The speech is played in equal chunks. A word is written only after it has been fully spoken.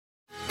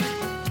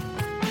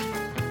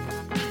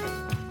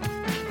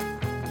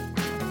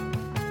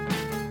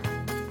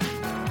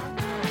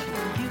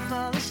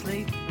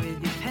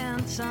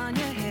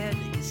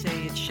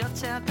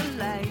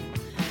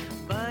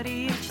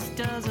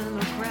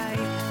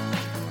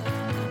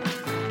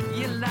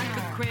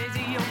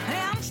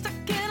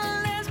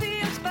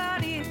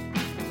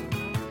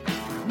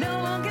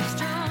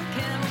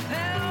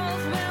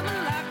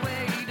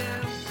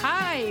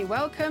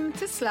welcome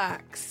to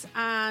Slacks.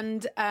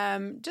 And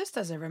just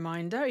as a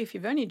reminder, if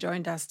you've only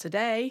joined us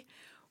today,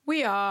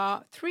 we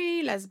are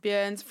three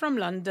lesbians from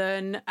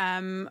London,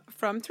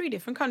 from three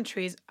different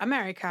countries: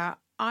 America,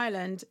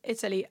 Ireland,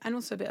 Italy, and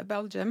also a bit of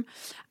Belgium.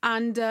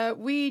 And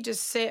we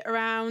just sit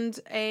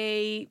around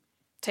a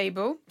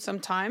table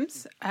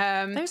sometimes.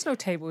 There's no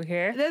table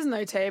here. There's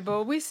no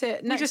table. We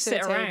sit next to a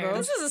table. Around.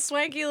 This is a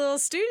swanky little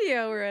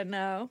studio we're in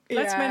now.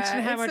 Let's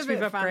mention how it's much a we've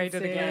bit upgraded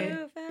fancy.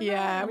 again.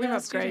 Yeah, we've Yeah,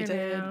 studio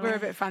upgraded. now. We're a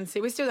bit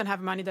fancy. We still don't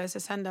have money though, so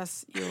send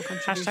us your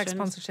contributions. Hashtag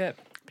sponsorship.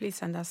 Please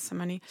send us some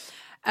money.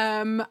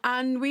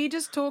 And we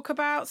just talk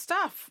about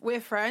stuff.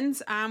 We're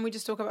friends and we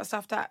just talk about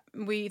stuff that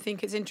we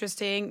think is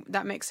interesting,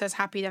 that makes us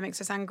happy, that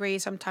makes us angry,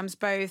 sometimes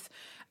both,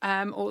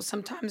 or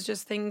sometimes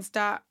just things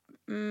that,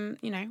 we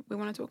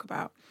want to talk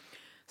about.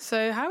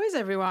 So how is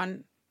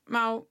everyone?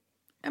 Mal,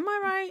 am I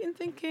right in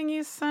thinking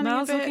you're sounding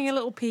Mal's a bit looking a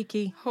little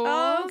peaky.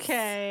 hoarse?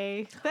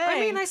 Okay, thanks. I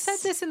mean, I said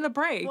this in the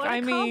break. What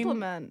a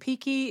compliment.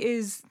 Peaky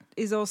is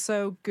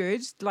also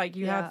good. Like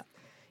you're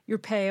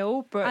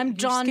pale, but I'm your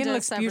skin jaundiced,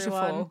 looks beautiful.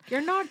 everyone.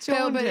 You're not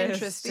Pale but jaundiced.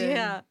 interesting.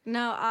 Yeah.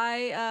 No,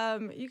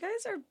 you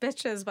guys are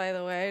bitches, by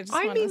the way.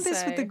 I mean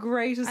this with the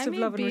greatest of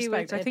love and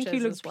respect. I think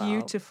you look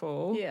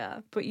beautiful. Yeah.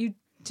 But you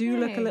do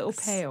look a little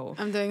Thanks. pale.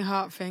 I'm doing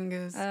heart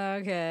fingers.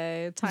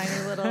 Okay, tiny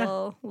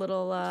little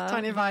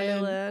Tiny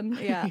violin.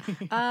 Yeah.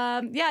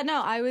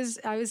 No, I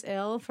was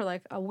ill for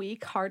like a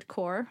week,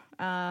 hardcore.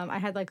 I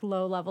had like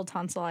low level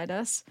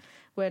tonsillitis,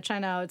 which I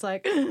know it's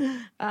like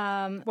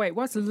Wait,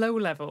 what's low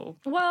level?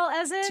 well,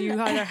 as in Do you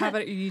either have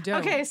it or you don't?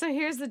 Okay, so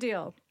here's the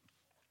deal.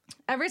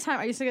 Every time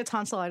I used to get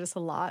tonsillitis a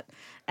lot,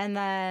 and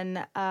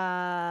then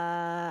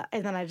I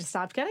just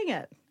stopped getting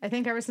it. I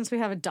think ever since we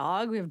have a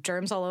dog, we have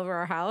germs all over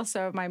our house,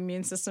 so my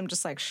immune system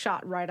just like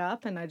shot right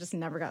up, and I just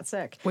never got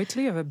sick. Wait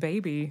till you have a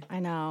baby. I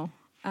know.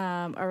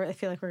 Or I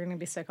feel like we're going to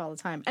be sick all the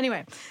time.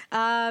 Anyway, so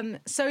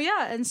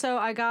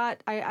I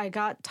got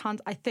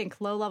I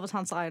think low level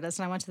tonsillitis,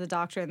 and I went to the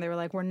doctor, and they were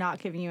like, "We're not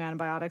giving you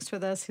antibiotics for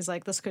this." He's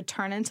like, "This could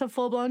turn into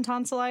full blown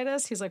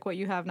tonsillitis." He's like, "What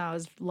you have now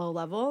is low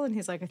level," and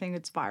he's like, "I think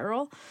it's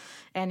viral,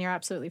 and you're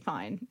absolutely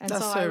fine." And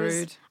That's so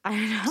rude.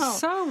 I know.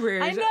 So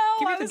rude. I know.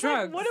 Give me I the was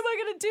drugs. like, what am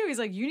I going to do? He's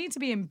like, you need to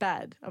be in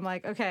bed. I'm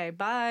like, okay,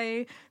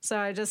 bye. So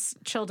I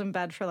just chilled in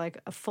bed for like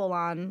a full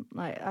on,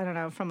 like, I don't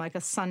know, from like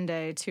a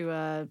Sunday to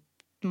a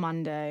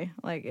Monday.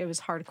 Like, it was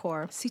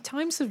hardcore. See,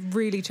 times have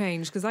really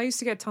changed because I used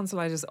to get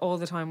tonsillitis all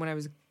the time when I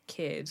was a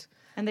kid.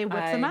 And they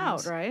whip them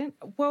out, right?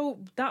 Well,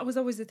 that was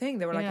always the thing.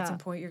 They were like, Yeah. at some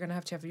point, you're going to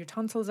have your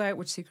tonsils out,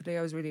 which secretly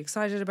I was really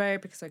excited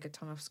about because I get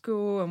time off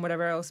school and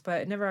whatever else,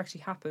 but it never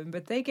actually happened.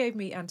 But they gave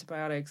me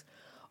antibiotics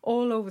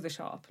all over the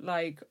shop.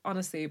 Like,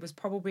 honestly, it was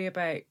probably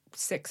about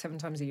 6-7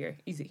 times a year.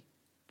 Easy.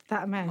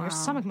 That, man, your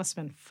stomach must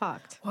have been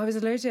fucked. Well, I was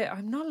allergic.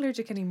 I'm not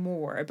allergic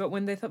anymore. But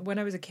when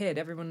I was a kid,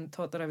 everyone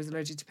thought that I was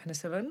allergic to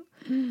penicillin,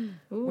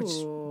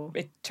 Ooh.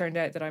 which it turned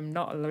out that I'm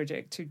not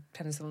allergic to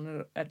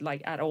penicillin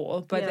at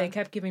all. But they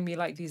kept giving me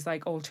like these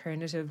like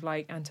alternative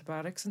like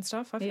antibiotics and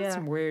stuff. I've had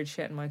some weird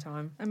shit in my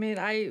time. I mean,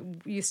 I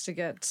used to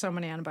get so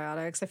many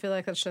antibiotics. I feel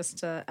like that's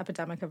just an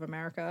epidemic of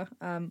America.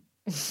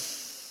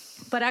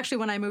 But actually,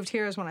 when I moved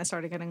here is when I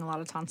started getting a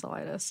lot of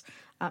tonsillitis.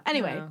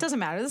 Anyway, it doesn't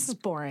matter. This is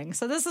boring.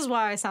 So this is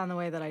why I sound the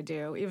way that I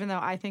do, even though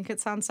I think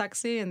it sounds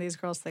sexy and these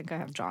girls think I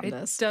have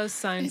jaundice. It does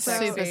sound It's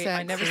sexy. super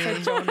I never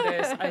said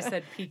jaundice. I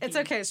said peaky. It's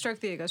okay.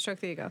 Stroke the ego. Stroke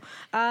the ego.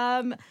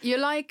 You're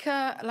like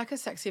a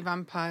sexy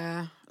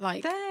vampire,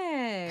 like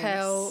Thanks.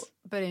 pale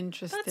but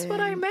interesting. That's what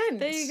I meant.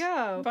 There you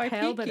go. By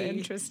Pale but peaky.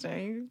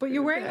 interesting. But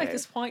you're wearing like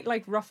this white,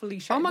 like ruffly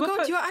shirt. Oh my We'll god,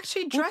 put- you're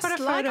actually we'll dressed put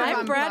a like a photo- vampire.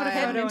 I'm Brad photo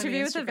Pitt on the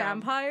interview with a Instagram.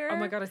 vampire. Oh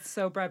my god, it's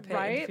so Brad Pitt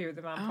Right? interview with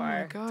the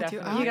vampire. God, you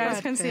Definitely. are You guys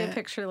Brad can see a Pitt.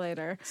 picture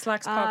later.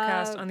 Slacks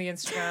podcast on the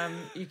Instagram.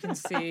 You can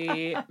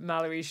see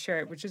Mallory's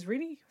shirt, which is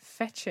really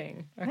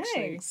fetching. Actually,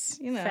 Thanks.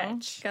 You know,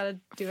 Fetch. gotta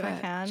do what I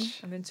can.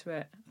 Fetch. I'm into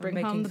it. I'm Bring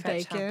making home the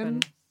fetch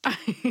bacon.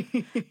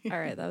 happen. All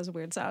right, that was a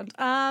weird sound.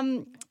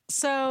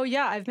 So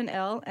yeah, I've been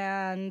ill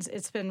and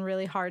it's been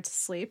really hard to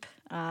sleep.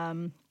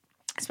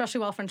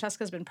 Especially while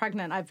Francesca's been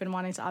pregnant, I've been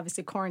wanting to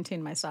obviously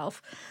quarantine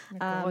myself.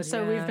 God,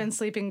 so yeah. we've been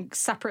sleeping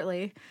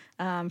separately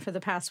for the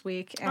past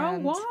week.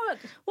 And, what?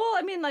 Well,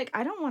 I mean, like,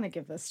 I don't want to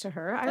give this to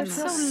her. I That's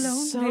feel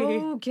so lonely.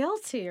 so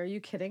guilty. Are you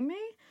kidding me?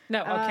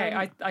 No,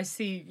 okay. I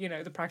see.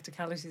 The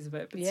practicalities of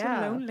it, but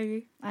Yeah. so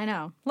lonely. I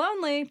know.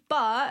 Lonely,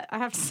 but I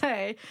have to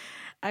say,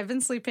 I've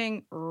been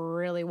sleeping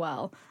really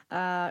well.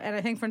 And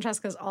I think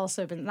Francesca's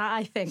also been, not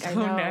I think, I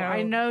know. no.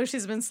 I know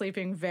she's been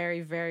sleeping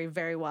very, very,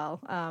 very well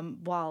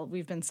while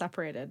we've been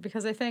separated.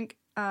 Because I think,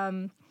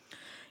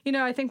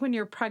 I think when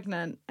you're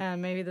pregnant,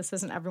 and maybe this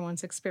isn't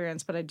everyone's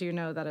experience, but I do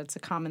know that it's a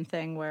common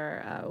thing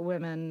where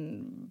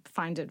women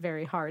find it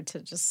very hard to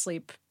just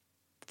sleep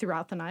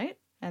throughout the night.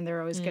 And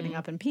they're always getting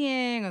up and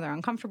peeing, or they're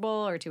uncomfortable,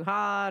 or too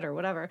hot, or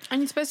whatever.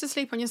 And you're supposed to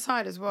sleep on your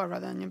side as well,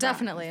 rather than your back.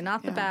 Definitely,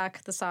 not the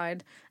back, the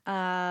side,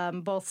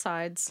 both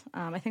sides.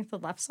 I think the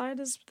left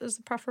side is the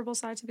preferable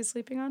side to be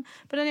sleeping on.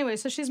 But anyway,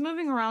 so she's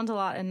moving around a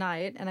lot at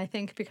night, and I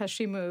think because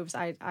she moves,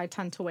 I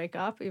tend to wake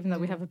up, even though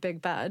we have a big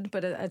bed,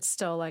 but it's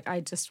still like I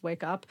just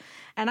wake up.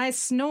 And I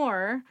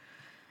snore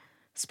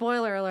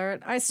spoiler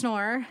alert, I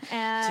snore.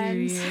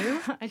 And Do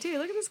you? I do.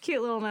 Look at this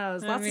cute little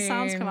nose. Lots of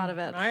sounds come out of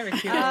it. I have a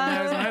cute little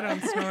nose and I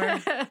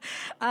don't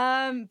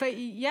snore. But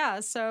yeah,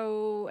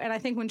 so, and I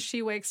think when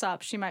she wakes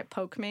up, she might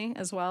poke me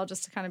as well,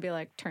 just to kind of be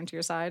like, turn to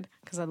your side,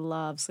 because I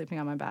love sleeping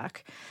on my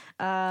back.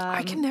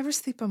 I can never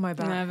sleep on my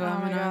back. Never. Oh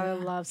my God, I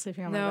love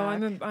sleeping on my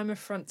No, back. I'm a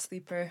front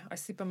sleeper. I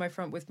sleep on my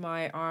front with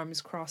my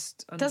arms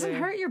crossed under. Doesn't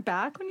hurt your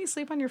back when you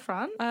sleep on your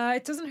front?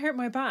 It doesn't hurt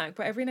my back,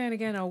 but every now and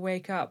again I'll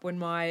wake up when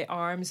my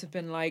arms have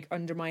been like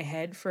under my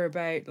head for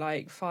about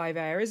like 5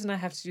 hours, and I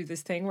have to do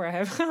this thing where I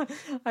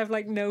have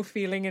like no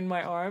feeling in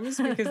my arms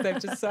because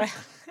they've just I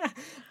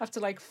have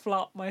to like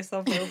flop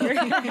myself over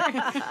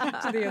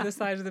to the other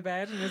side of the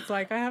bed, and it's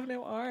like I have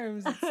no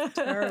arms. It's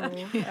terrible.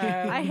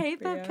 I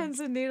hate that yeah. pins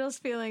and needles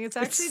feeling. It's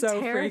actually so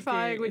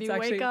terrifying freaky. when It's you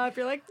wake actually- up.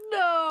 You're like,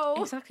 no.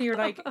 Exactly, you're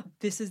like,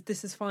 this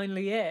is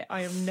finally it.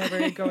 I am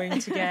never going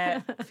to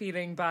get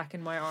feeling back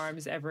in my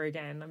arms ever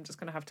again. I'm just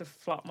gonna have to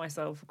flop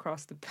myself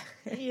across the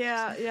bed.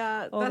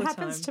 Yeah. All That the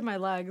happens time. to my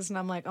legs, and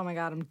I'm like, oh my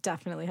God, I'm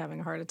definitely having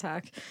a heart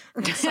attack.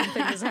 And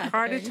something is happening.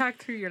 Heart attack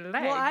through your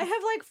leg. Well, I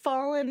have like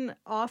fallen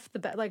off the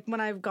bed. Like when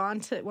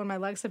my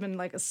legs have been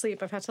like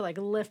asleep, I've had to like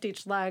lift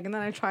each leg, and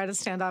then I try to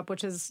stand up,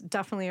 which is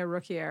definitely a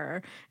rookie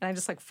error. And I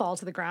just like fall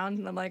to the ground,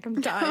 and I'm like,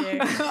 I'm dying.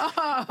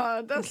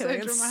 Oh, that's so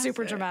Kidding. dramatic. It's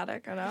super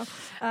dramatic, I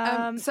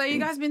know. So you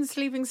guys been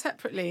sleeping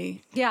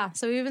separately? Yeah,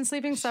 so we've been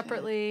sleeping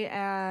separately,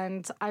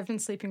 and I've been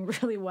sleeping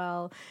really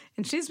well,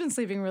 and she's been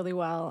sleeping really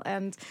well,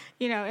 and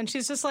and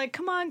she's just like,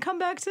 come on, come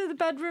back to the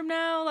bedroom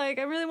now, like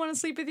I really want to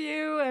sleep with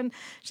you, and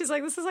she's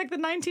like, this is like the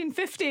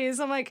 1950s.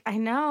 I'm like, I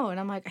know, and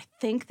I'm like, I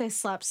think they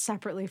slept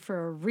separately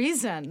for a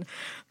reason.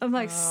 I'm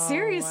like,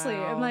 seriously,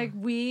 wow. I'm like,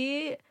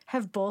 we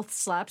have both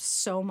slept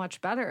so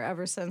much better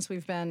ever since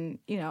we've been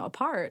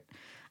apart.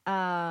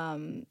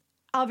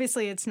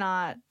 Obviously, it's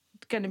not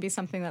going to be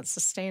something that's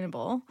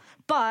sustainable,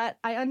 but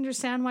I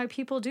understand why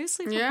people do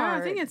sleep apart. Yeah,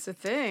 I think it's a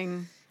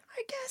thing.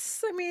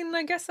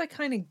 I guess I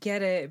kind of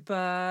get it,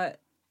 but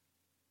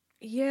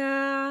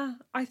yeah,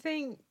 I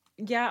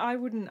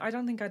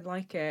don't think I'd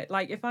like it.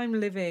 Like if I'm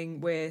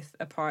living with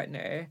a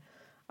partner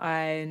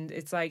and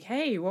it's like,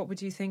 hey, what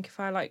would you think if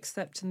I like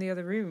slept in the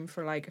other room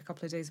for like a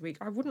couple of days a week?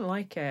 I wouldn't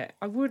like it.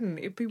 I wouldn't.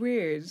 It'd be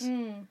weird.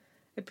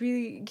 It'd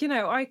be,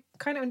 I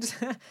kind of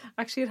understand.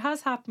 Actually, it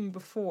has happened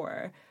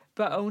before,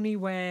 but only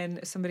when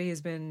somebody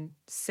has been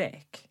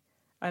sick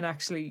and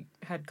actually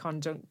had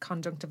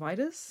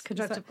conjunctivitis.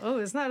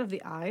 Isn't that of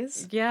the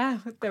eyes? Yeah,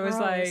 there was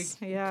like Gross.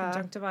 Yeah.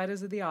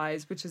 conjunctivitis of the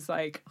eyes, which is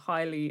like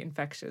highly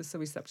infectious. So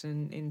we slept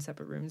in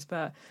separate rooms.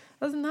 But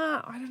other than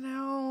that, I don't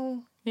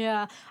know.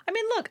 Yeah. I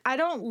mean, look, I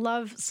don't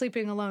love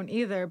sleeping alone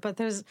either, but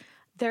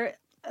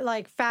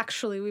like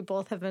factually, we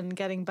both have been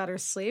getting better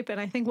sleep.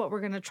 And I think what we're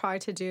going to try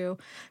to do,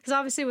 because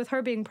obviously with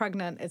her being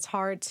pregnant, it's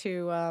hard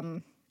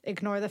to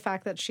ignore the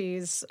fact that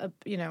she's,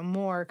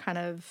 more kind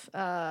of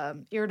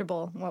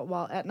irritable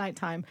while at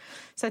nighttime.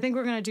 So I think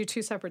we're going to do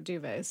 2 separate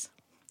duvets.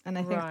 And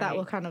I think that Right.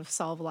 will kind of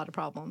solve a lot of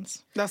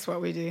problems. That's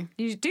what we do.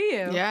 Do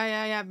you?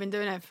 Yeah. I've been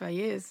doing it for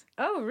years.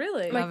 Oh,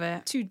 really? Love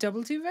it. 2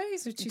 double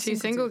duvets or 2 Two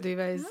single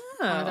duvets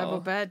on a double Oh.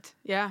 bed.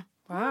 Yeah.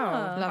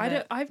 Wow. Love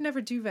it. I've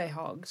never duvet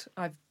hogged.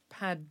 I've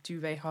had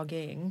duvet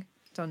hogging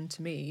done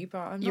to me, but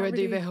I'm You're not a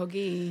really... duvet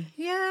huggy.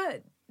 Yeah,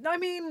 I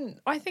mean,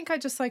 I think I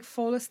just like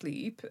fall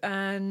asleep,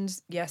 and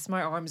yes,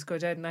 my arms go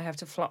dead, and I have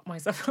to flop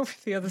myself over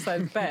to the other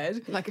side of the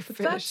bed. Like a But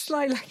fish. That's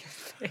like a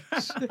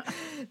fish.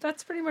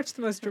 That's pretty much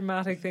the most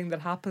dramatic thing that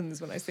happens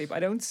when I sleep. I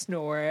don't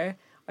snore.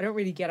 I don't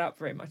really get up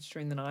very much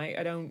during the night.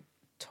 I don't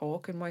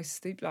talk in my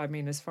sleep. I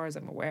mean, as far as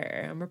I'm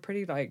aware, I'm a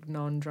pretty like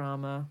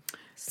non-drama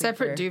sleeper.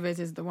 Separate duvets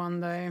is the one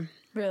though.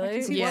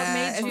 Really? Yeah,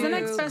 What it's made the you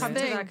next best come to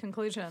thing. that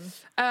conclusion?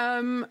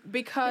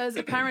 Because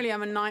apparently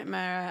I'm a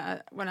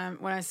nightmare when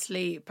I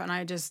sleep, and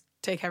I just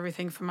take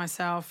everything for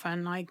myself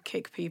and like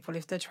kick people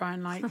if they try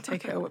and like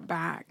take it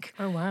back.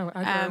 Oh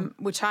wow!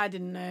 Which I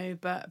didn't know,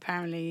 but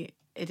apparently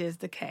it is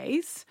the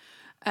case.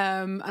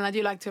 And I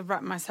do like to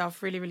wrap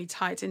myself really, really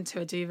tight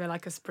into a duvet,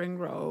 like a spring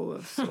roll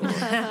of sort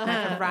of like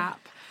a wrap,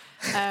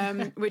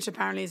 which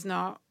apparently is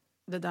not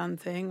the done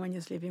thing when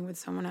you're sleeping with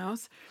someone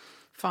else.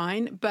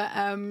 Fine, but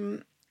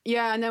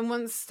yeah. And then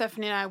once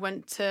Stephanie and I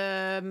went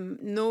to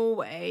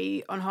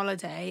Norway on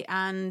holiday,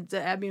 and the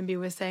Airbnb we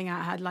were staying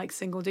at had like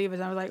single duvets,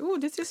 and I was like, "Oh,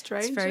 this is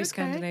strange." It's very okay.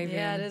 Scandinavian.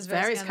 Yeah, it is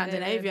Very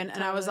Scandinavian.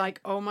 And I was totally.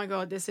 like, oh my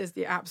God, this is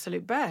the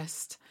absolute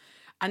best.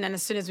 And then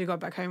as soon as we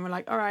got back home, we're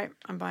like, all right,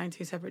 I'm buying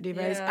 2 separate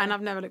duvets. Yeah. And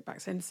I've never looked back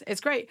since.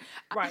 It's great.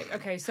 Right.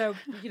 Okay. So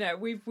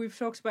we've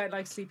talked about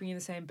like sleeping in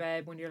the same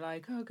bed when you're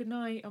like, oh, good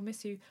night, I'll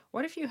miss you.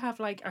 What if you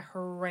have like a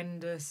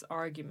horrendous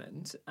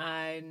argument,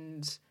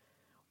 and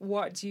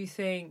what do you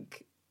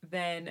think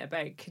then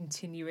about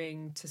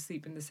continuing to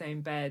sleep in the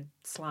same bed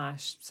 /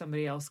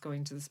 somebody else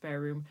going to the spare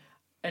room?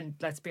 And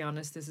let's be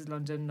honest, this is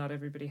London. Not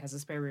everybody has a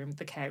spare room.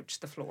 The couch,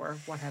 the floor,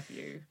 what have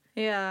you.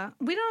 Yeah,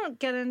 we don't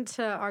get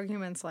into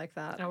arguments like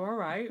that. Oh, all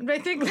right. But I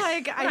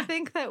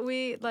think that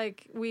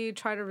we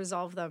try to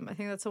resolve them. I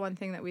think that's the one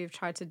thing that we've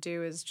tried to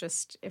do is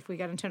just if we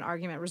get into an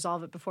argument,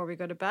 resolve it before we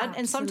go to bed.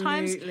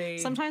 Absolutely. And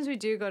sometimes we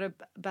do go to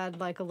bed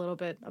like a little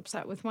bit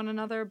upset with one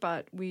another,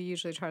 but we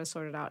usually try to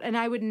sort it out. And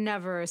I would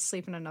never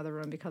sleep in another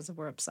room because of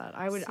we're upset.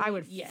 I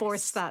would yes.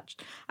 force that.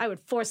 I would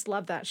force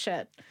love that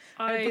shit.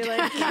 I'd be I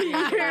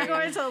like, you're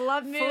going to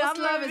love me. Forced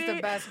I'm love love is you.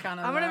 the best kind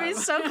of I'm going to be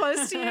love. so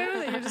close to you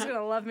that you're just going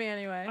to love me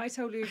anyway. I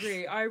totally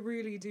agree. I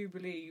really do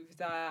believe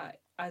that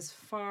as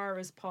far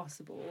as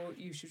possible,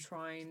 you should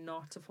try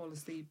not to fall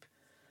asleep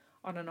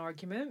on an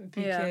argument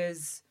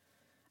because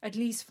at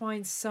least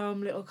find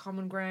some little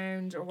common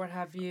ground or what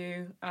have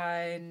you,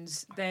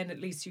 and then at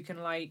least you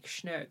can like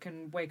schnook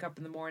and wake up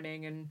in the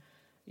morning and,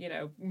 you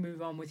know,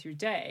 move on with your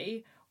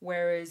day.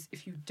 Whereas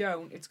if you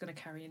don't, it's going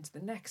to carry into the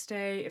next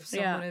day. If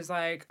someone is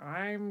like,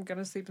 I'm going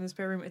to sleep in the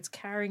spare room, it's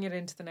carrying it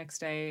into the next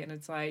day. And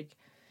it's like,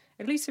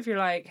 at least if you're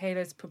like, hey,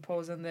 let's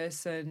propose on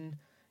this and,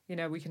 you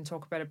know, we can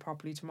talk about it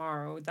properly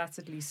tomorrow, that's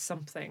at least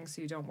something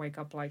so you don't wake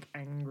up like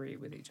angry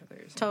with each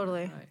other.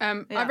 Totally.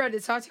 I read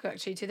this article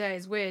actually today.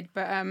 It's weird,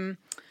 but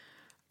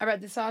I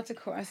read this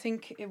article, I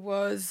think it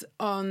was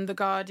on The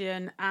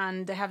Guardian,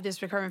 and they have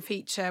this recurring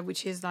feature,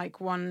 which is like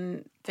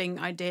one thing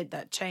I did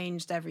that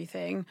changed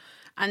everything.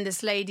 And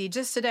this lady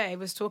just today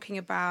was talking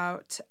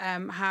about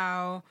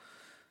how,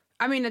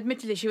 I mean,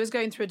 admittedly, she was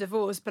going through a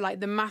divorce, but like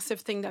the massive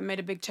thing that made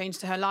a big change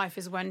to her life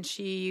is when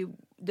she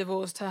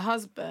divorced her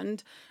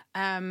husband,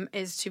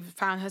 is she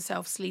found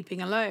herself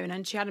sleeping alone.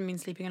 And she hadn't been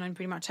sleeping alone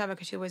pretty much ever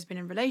because she'd always been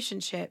in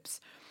relationships.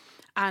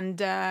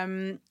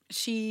 And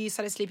she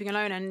started sleeping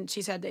alone, and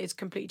she said that it's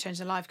completely changed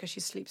her life because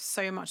she sleeps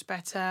so much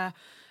better.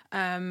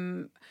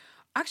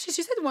 Actually,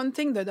 she said one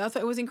thing, though, that I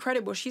thought it was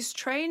incredible. She's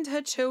trained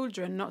her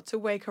children not to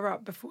wake her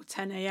up before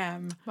 10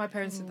 a.m. My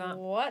parents did that.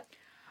 What?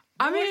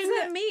 I What mean, does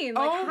that mean?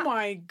 Like, oh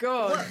my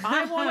God.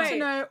 I want to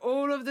know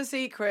all of the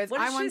secrets. What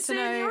did I want she to say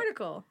know. in the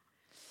article?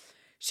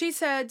 She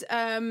said,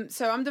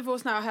 so I'm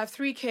divorced now. I have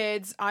 3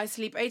 kids. I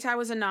sleep 8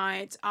 hours a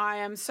night. I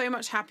am so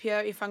much happier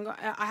if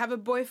I have a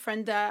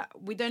boyfriend that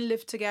we don't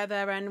live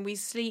together and we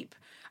sleep.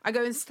 I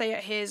go and stay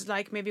at his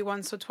like maybe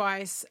once or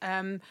twice.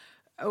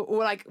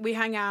 Or like we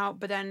hang out,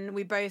 but then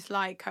we both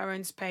like our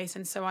own space.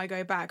 And so I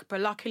go back.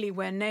 But luckily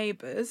we're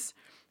neighbours.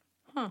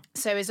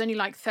 So it's only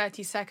like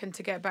 30 seconds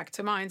to get back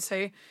to mine.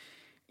 So,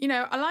 you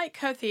know, I like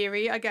her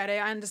theory. I get it.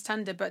 I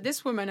understand it. But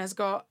this woman has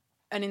got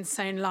an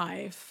insane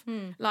life.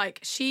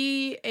 Like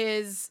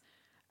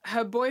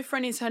her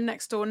boyfriend is her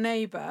next door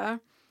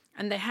neighbor,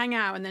 and they hang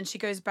out, and then she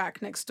goes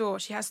back next door.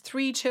 She has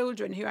 3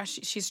 children who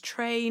actually she's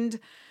trained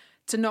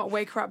to not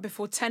wake her up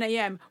before 10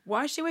 a.m.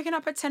 Why is she waking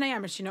up at 10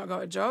 a.m? Has she not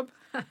got a job?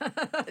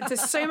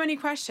 There's so many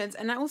questions.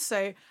 And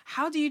also,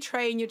 how do you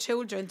train your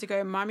children to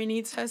go, Mommy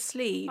needs her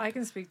sleep? I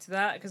can speak to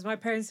that because my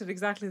parents did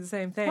exactly the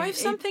same thing. What if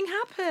something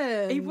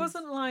happened? It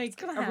wasn't like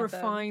gonna a happen.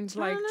 refined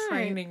like know.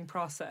 training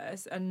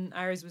process, and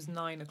ours was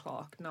 9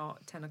 o'clock,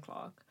 not 10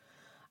 o'clock.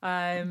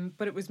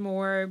 But it was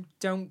more,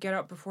 don't get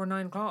up before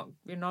 9 o'clock.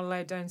 You're not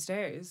allowed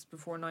downstairs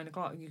before 9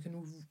 o'clock. You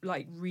can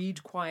like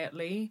read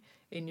quietly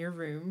in your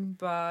room,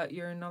 but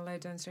you're not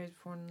allowed downstairs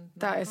before 9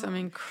 That o'clock. is some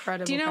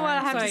incredible. Do you know what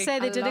I have Like, to say?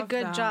 They I did a love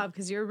good that. job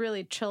because you're a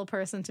really chill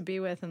person to be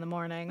with in the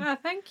morning. Ah,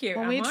 thank you.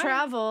 When Am we I?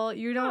 travel,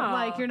 you don't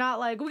Aw. you're not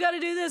like, we got to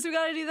do this, we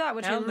got to do that,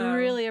 which Hell I no.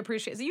 really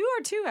appreciate. So you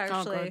are too,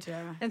 actually. God,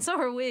 yeah. And so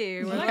are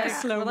we. We're like a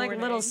slow we're like morning.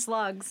 little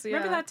slugs.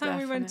 Remember yeah. that time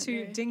we went to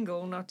Definitely.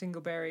 Dingle, not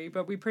Dingleberry,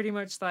 but we pretty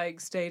much like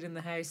stayed in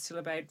the house till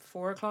about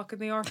 4 o'clock in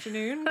the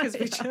afternoon because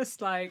we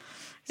just like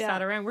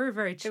sat around. We were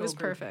very chill. was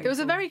group of perfect. There was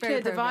a people. very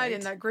Very clear divide in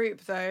perfect. that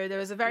group, though. There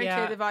was a very Yeah.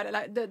 clear divide.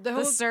 Like the The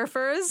whole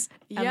surfers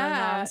and the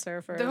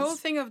non-surfers. The whole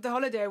thing of the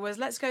holiday was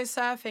let's go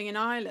surfing in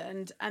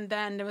Ireland, and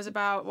then there was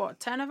about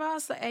 10 of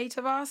us, 8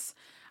 of us,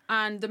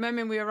 and the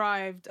moment we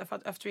arrived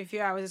after a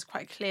few hours, it's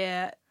quite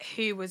clear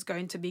who was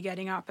going to be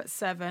getting up at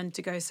 7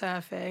 to go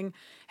surfing,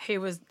 who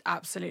was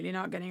absolutely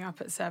not getting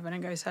up at 7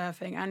 and go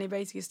surfing, and he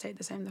basically stayed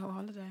the same the whole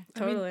holiday.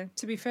 Totally. I mean,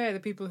 to be fair, the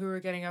people who were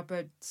getting up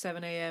at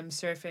 7 a.m.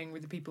 surfing were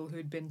the people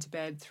who'd been to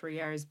bed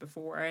 3 hours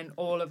before, and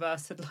all of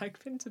us had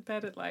like been to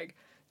bed at like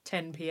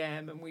 10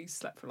 p.m. and we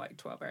slept for like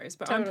 12 hours.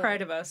 But I'm Totally.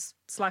 proud of us.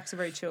 Slacks are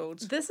very chilled.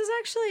 This is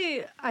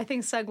actually, I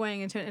think,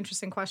 segueing into an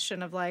interesting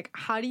question of like,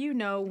 how do you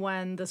know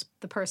when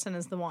the person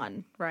is the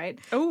one, right?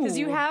 Because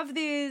you Ooh. have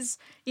these,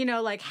 you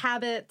know, like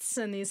habits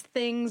and these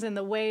things and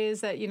the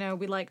ways that, you know,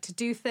 we like to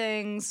do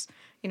things,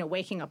 you know,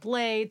 waking up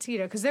late, you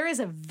know, because there is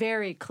a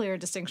very clear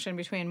distinction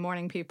between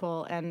morning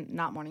people and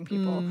not morning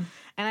people. And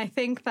I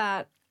think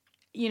that,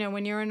 you know,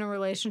 when you're in a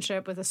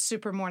relationship with a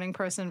super morning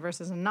person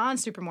versus a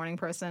non-super morning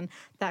person,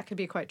 that could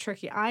be quite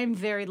tricky. I'm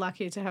very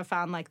lucky to have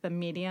found like the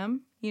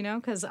medium, you know,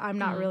 because I'm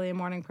not really a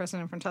morning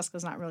person and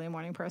Francesca's not really a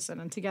morning person.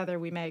 And together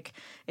we make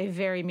a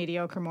very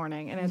mediocre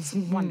morning and it's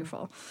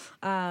wonderful.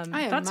 I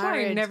am That's why I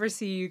married. never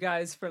see you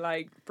guys for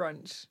like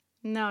brunch.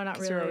 No, not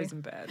Because really. you're always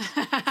in bed.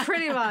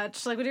 Pretty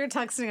much. Like when you're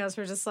texting us,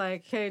 we're just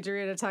like, hey,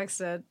 Dorita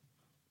texted.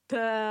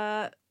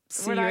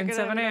 See you in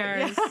 7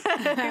 hours.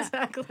 Yeah,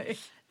 exactly.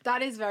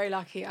 That is very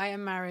lucky. I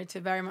am married to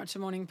very much a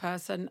morning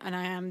person, and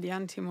I am the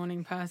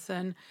anti-morning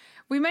person.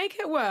 We make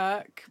it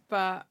work,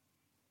 but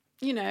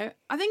you know,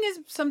 I think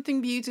there's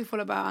something beautiful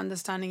about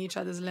understanding each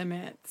other's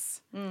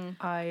limits.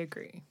 I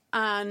agree.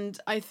 And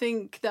I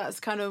think that's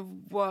kind of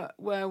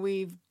where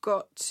we've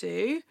got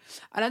to.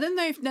 And I don't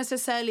know if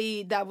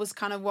necessarily that was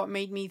kind of what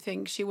made me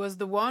think she was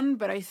the one,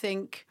 but I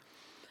think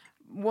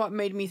what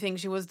made me think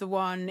she was the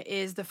one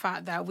is the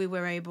fact that we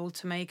were able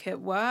to make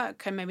it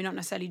work, and maybe not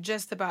necessarily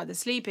just about the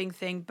sleeping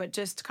thing, but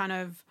just kind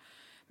of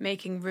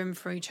making room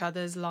for each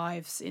other's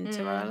lives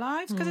into our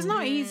lives, because it's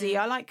not easy.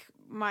 I like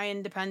my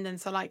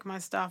independence, I like my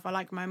stuff, I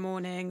like my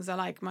mornings, I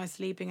like my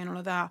sleeping and all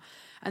of that,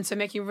 and so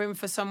making room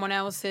for someone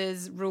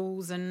else's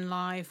rules and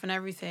life and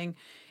everything,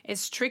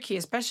 it's tricky,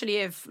 especially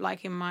if,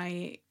 like in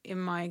my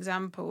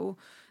example,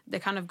 they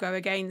kind of go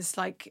against,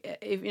 like,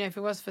 if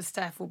it was for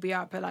Steph, we'll be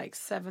up at like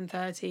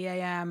 7:30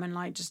 a.m. and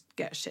like just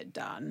get shit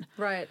done.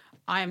 Right.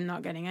 I am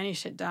not getting any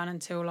shit done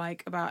until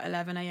like about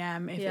 11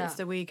 a.m. if it's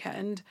the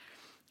weekend.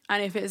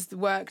 And if it's the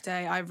work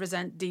day, I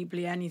resent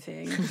deeply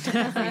anything,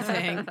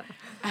 everything.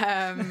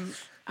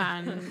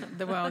 And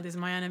the world is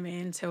my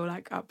enemy until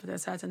like up at a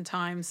certain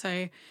time.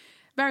 So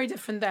very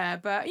different there.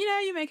 But, you know,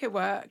 you make it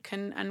work,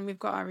 and we've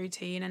got our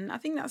routine. And I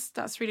think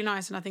that's really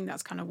nice. And I think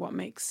that's kind of what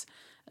makes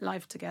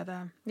life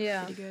together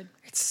really good.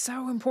 It's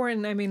so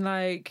important. I mean,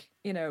 like,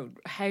 you know,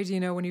 how do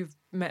you know when you've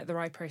met the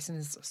right person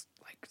is just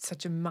like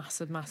such a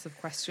massive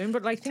question.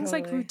 But like things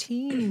like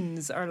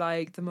routines are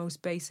like the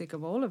most basic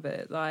of all of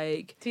it.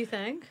 Like, do you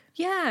think?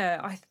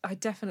 Yeah, I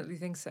definitely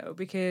think so,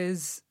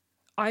 because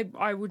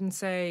I wouldn't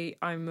say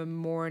I'm a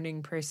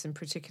morning person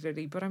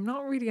particularly, but I'm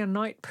not really a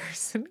night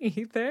person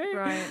either.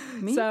 Right.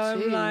 Me so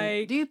too. I'm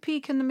like, do you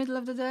peak in the middle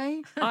of the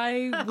day?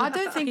 I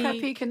don't think I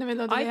peak in the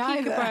middle of the day. I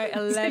peak either. about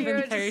 11:30.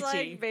 You're just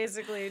like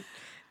basically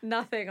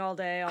nothing all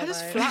day. I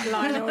just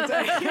flatline all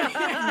day.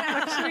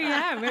 Actually,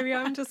 yeah, maybe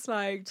I'm just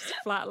like just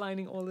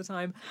flatlining all the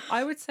time.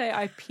 I would say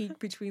I peak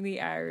between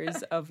the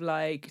hours of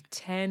like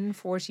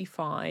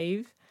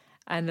 10:45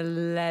 and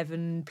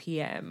 11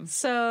 p.m.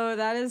 So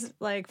that is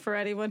like for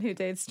anyone who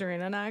dates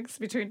Dorina next,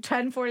 between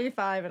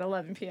 10:45 and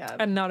 11 p.m.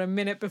 And not a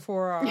minute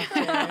before or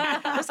after.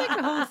 That's like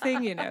the whole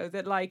thing, you know,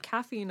 that like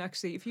caffeine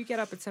actually, if you get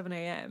up at 7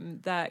 a.m.,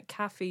 that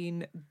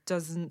caffeine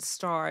doesn't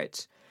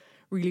start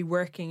really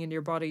working in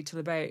your body till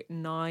about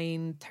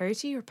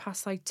 9:30 or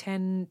past like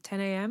 10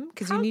 a.m.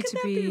 because you need to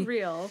be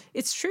real.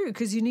 It's true,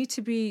 because you need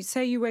to be,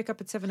 say you wake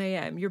up at 7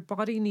 a.m., your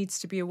body needs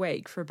to be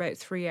awake for about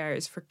 3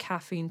 hours for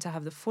caffeine to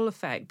have the full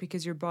effect,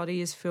 because your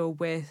body is filled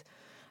with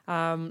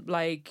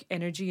like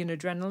energy and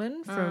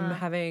adrenaline from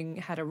having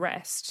had a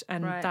rest,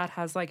 and that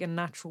has like a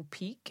natural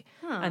peak,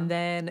 and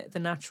then the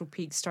natural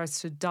peak starts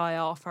to die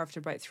off after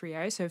about 3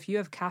 hours. So if you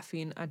have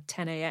caffeine at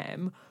 10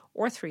 a.m.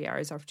 or 3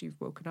 hours after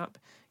you've woken up,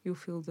 you'll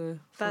feel the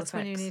full That's effects.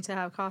 when you need to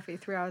have coffee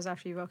 3 hours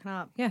after you've woken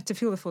up. Yeah, to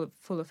feel the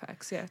full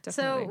effects. Yeah,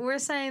 definitely. So we're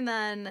saying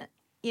then,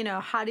 you know,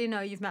 how do you know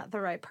you've met the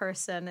right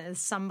person is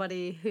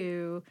somebody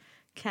who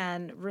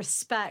can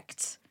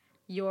respect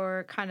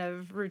your kind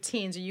of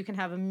routines, or you can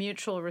have a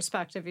mutual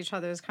respect of each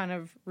other's kind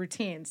of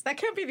routines. That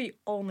can't be the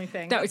only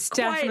thing. No, it's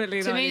definitely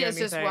not To me, the there's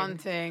only just thing. one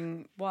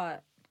thing.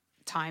 What?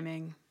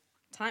 Timing.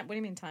 What do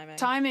you mean timing?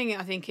 Timing,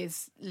 I think,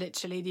 is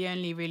literally the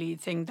only really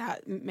thing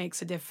that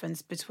makes a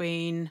difference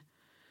between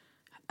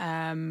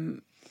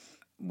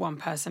one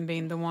person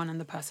being the one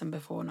and the person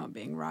before not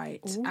being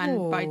right. Ooh.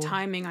 And by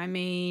timing, I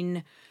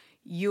mean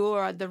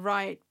you're at the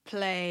right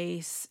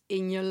place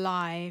in your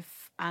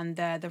life, and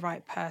they're the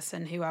right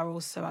person who are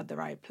also at the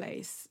right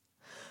place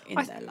in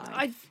their life.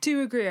 I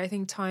do agree. I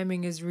think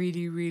timing is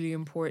really, really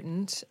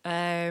important.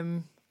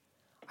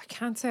 I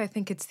can't say I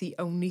think it's the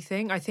only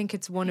thing. I think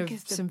it's one of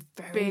some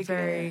very,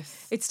 very...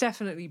 It's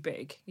definitely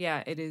big.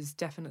 Yeah, it is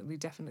definitely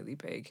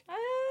big.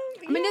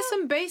 I mean, there's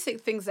some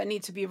basic things that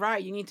need to be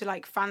right. You need to,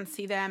 like,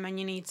 fancy them, and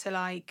you need to,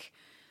 like,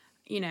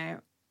 you know,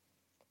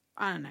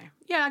 I don't know.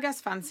 Yeah, I guess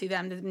fancy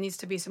them. There needs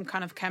to be some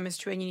kind of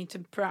chemistry, and you need to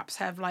perhaps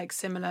have, like,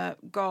 similar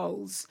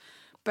goals.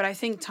 But I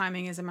think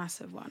timing is a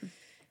massive one.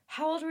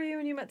 How old were you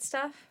when you met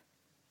Steph?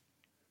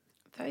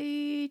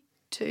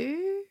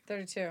 32.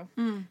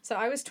 So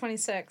I was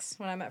 26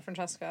 when I met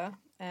Francesca,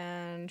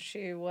 and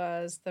she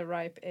was the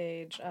ripe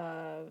age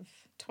of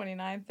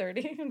 29,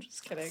 30. I'm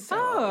just kidding.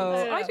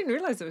 I didn't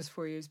realize there was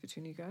 4 years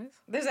between you guys.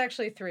 There's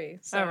actually 3.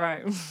 So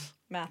right.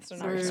 Maths are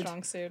not your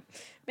strong suit.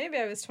 Maybe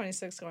I was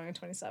 26 going on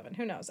 27.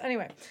 Who knows?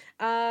 Anyway,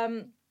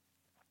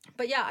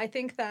 but yeah, I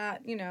think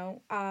that, you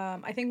know,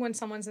 I think when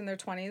someone's in their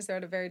 20s, they're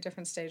at a very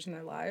different stage in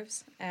their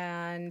lives.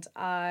 And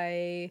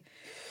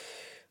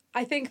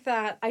I think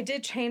that I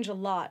did change a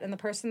lot, and the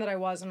person that I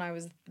was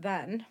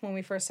when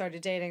we first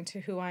started dating,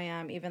 to who I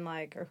am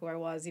who I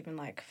was even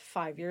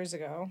 5 years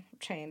ago,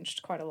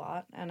 changed quite a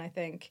lot. And I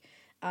think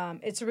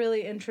it's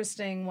really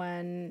interesting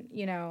when,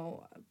 you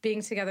know,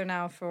 being together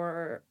now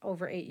for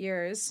over 8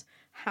 years,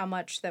 how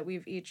much that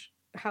we've each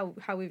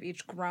how we've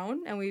each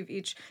grown, and we've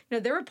each, you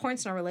know, there were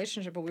points in our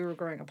relationship where we were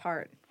growing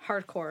apart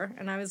hardcore,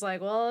 and I was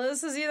like, well,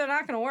 this is either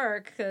not going to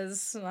work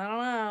because I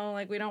don't know,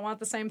 like, we don't want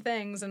the same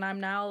things, and I'm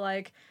now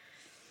like,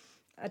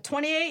 a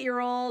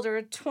 28-year-old or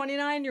a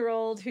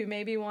 29-year-old who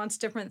maybe wants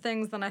different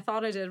things than I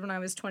thought I did when I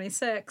was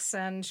 26.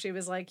 And she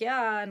was like,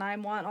 yeah, and I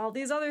want all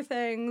these other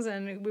things.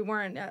 And we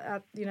weren't,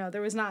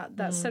 there was not,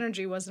 that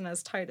synergy wasn't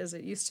as tight as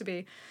it used to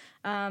be.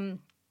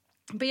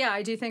 But yeah,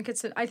 I do think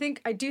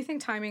I do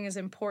think timing is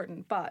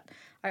important, but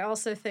I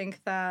also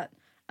think that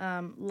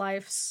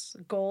life's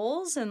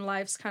goals and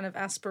life's kind of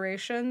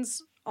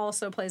aspirations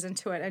also plays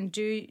into it. And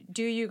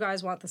do you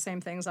guys want the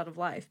same things out of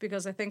life?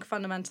 Because I think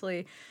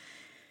fundamentally,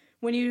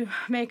 when you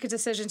make a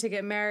decision to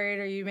get married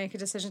or you make a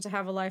decision to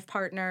have a life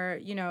partner,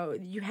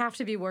 you have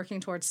to be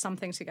working towards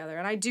something together.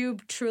 And I do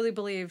truly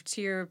believe,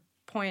 to your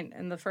point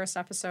in the first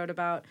episode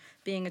about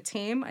being a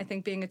team, I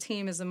think being a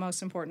team is the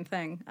most important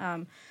thing.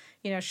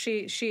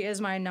 She is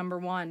my number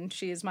one.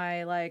 She is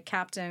my like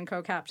captain,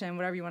 co-captain,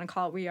 whatever you want to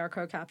call it. We are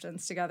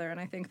co-captains together. And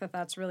I think that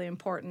that's really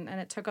important.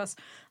 And it took us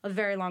a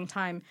very long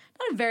time,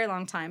 not a very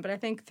long time, but I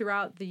think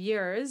throughout the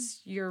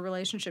years, your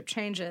relationship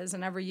changes.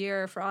 And every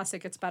year for us, it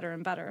gets better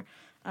and better.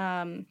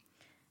 So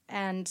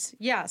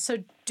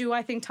do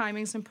I think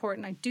timing's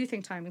important? I do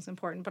think timing's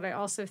important, but I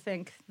also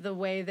think the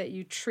way that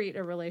you treat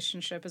a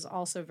relationship is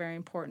also very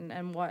important,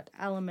 and what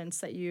elements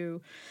that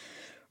you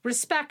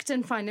respect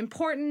and find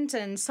important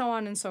and so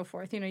on and so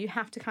forth. You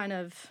have to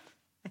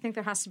I think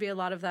there has to be a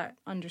lot of that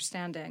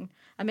understanding.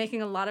 I'm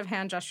making a lot of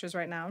hand gestures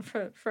right now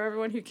for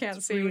everyone who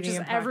can't see, really, which is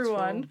impactful.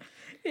 Everyone.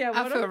 Yeah,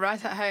 I feel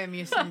right at home.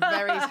 You seem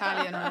very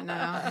Italian right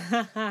now.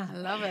 I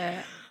love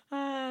it.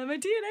 My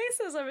DNA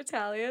says I'm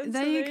Italian.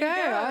 There you go.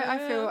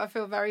 I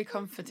feel very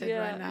comforted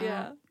right now.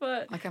 Yeah,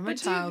 but like I'm a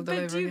child.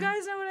 But do you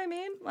guys know what I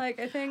mean? Like,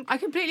 I think I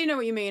completely know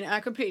what you mean, and I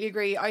completely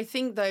agree. I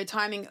think though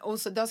timing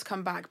also does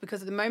come back,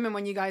 because at the moment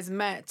when you guys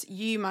met,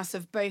 you must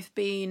have both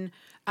been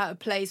at a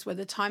place where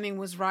the timing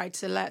was right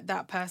to let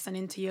that person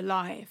into your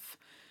life.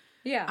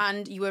 Yeah.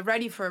 And you were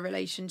ready for a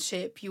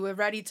relationship. You were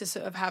ready to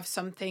sort of have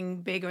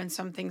something bigger and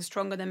something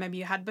stronger than maybe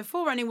you had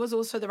before, and it was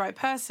also the right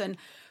person.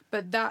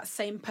 But that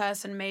same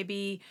person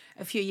maybe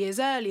a few years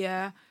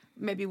earlier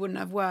maybe wouldn't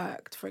have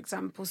worked, for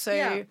example. So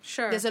yeah,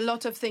 sure. There's a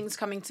lot of things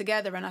coming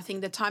together, and I think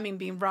the timing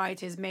being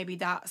right is maybe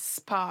that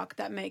spark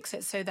that makes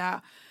it so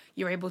that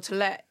you're able to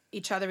let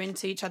each other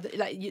into each other,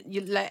 like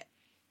you let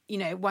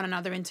one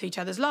another into each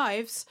other's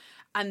lives,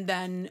 and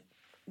then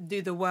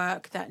do the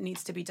work that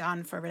needs to be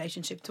done for a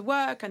relationship to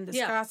work, and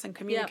discuss and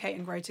communicate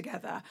and grow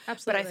together.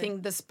 Absolutely. But I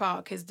think the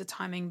spark is the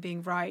timing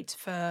being right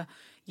for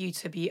you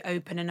to be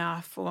open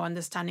enough or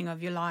understanding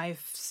of your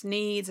life's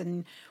needs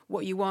and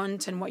what you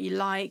want and what you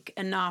like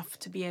enough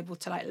to be able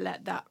to like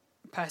let that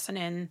person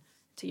in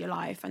to your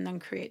life and then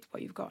create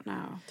what you've got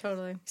now.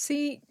 Totally.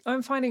 See,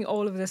 I'm finding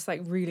all of this like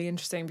really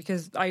interesting,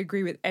 because I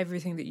agree with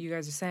everything that you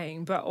guys are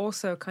saying, but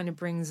also kind of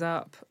brings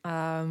up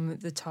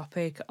the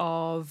topic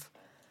of,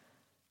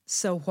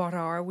 so what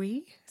are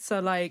we? So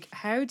like,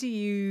 how do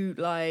you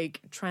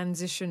like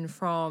transition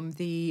from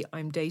the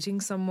I'm dating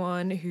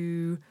someone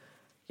who,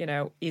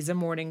 is a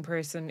morning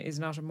person, is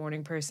not a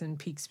morning person,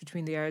 peaks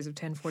between the hours of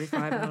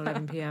 10:45 and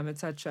 11 p.m,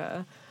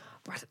 etc.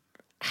 But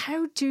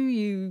how do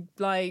you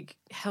like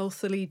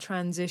healthily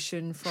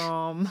transition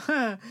from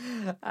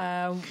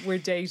we're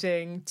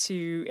dating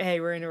to, hey,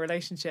 we're in a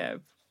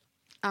relationship?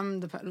 I'm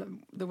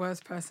the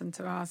worst person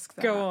to ask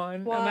that. Go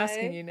on. Why? I'm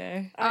asking you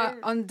now.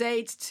 On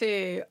date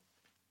 2,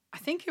 I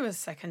think it was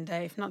second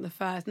day, if not the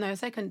first. No,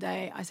 second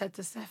day, I said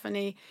to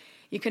Stephanie,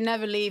 you can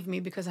never leave me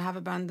because I have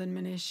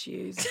abandonment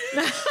issues.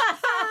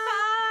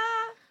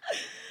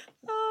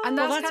 And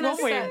that's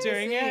one way of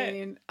doing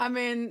it. I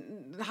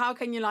mean, how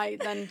can you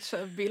like then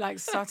sort of be like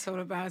subtle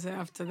about it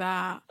after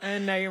that?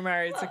 And now you're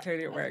married, so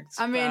clearly it worked.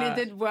 I mean, it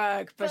did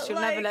work, but she'll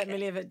never like, let me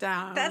live it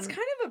down. That's kind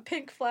of a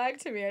pink flag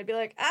to me. I'd be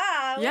like,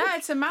 Yeah,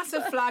 it's a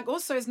massive flag.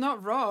 Also, it's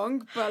not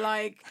wrong, but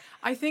like,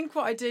 I think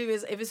what I do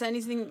is if it's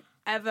anything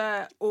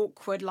ever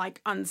awkward, like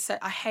unsaid,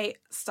 I hate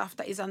stuff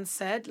that is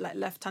unsaid, like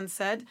left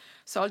unsaid.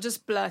 So I'll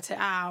just blurt it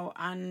out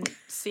and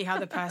see how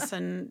the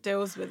person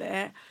deals with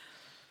it.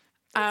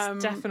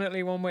 It's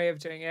definitely one way of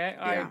doing it.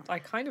 Yeah. I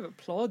kind of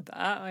applaud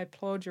that. I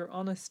applaud your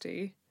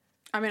honesty.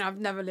 I mean, I've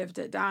never lived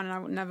it down, and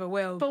I never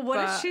will. But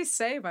what did she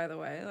say, by the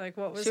way? Like,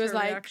 what was her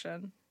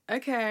reaction?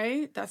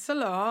 Okay, that's a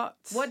lot.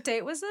 What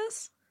date was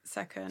this?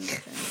 Second, I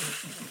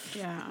think.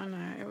 Yeah, I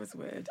know, it was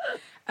weird.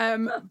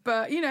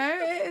 But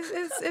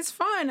it's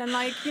fine, and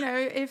like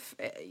if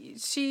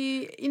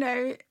she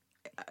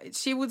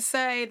she would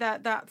say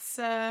that's.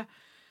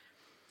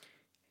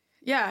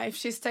 Yeah, if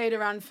she stayed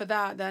around for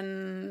that,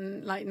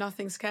 then like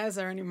nothing scares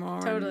her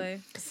anymore. Totally.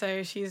 And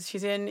so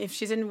she's in. If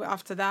she's in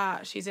after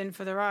that, she's in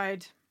for the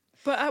ride.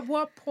 But at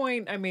what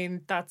point? I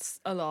mean, that's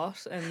a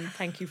lot, and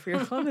thank you for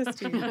your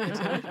honesty.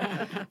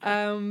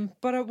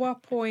 But at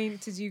what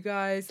point did you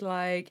guys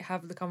like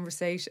have the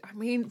conversation? I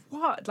mean,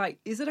 what? Like,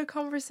 is it a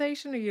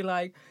conversation? Are you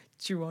like,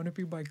 do you want to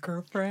be my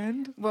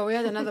girlfriend? Well, we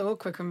had another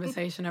awkward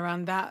conversation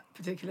around that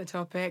particular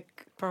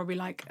topic, probably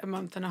like a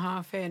month in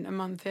or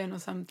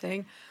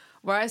something,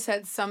 where I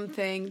said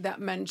something that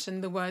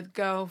mentioned the word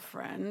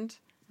girlfriend.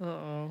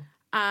 Uh-oh.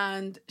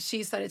 And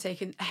she started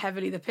taking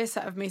heavily the piss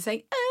out of me,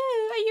 saying,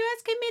 "Oh, are you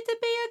asking me to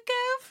be your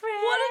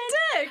girlfriend?" what a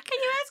dick! Are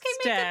you asking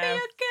me to be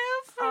your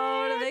girlfriend?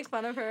 Oh, to make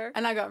fun of her.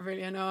 And I got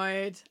really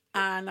annoyed.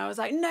 And I was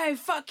like, no,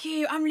 fuck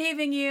you. I'm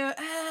leaving you.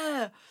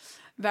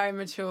 Very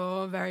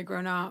mature, very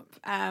grown up.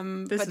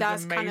 But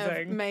that's kind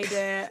of made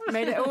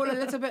it all a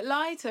little bit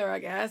lighter, I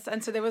guess.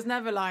 And so there was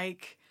never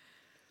like,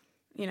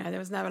 there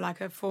was never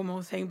like a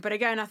formal thing. But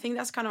again, I think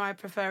that's kind of why I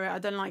prefer it. I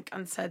don't like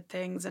unsaid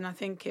things. And I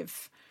think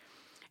if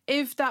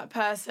that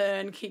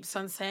person keeps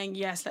on saying,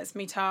 yes, let's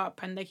meet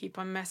up, and they keep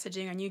on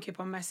messaging and you keep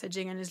on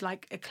messaging, and it's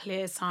like a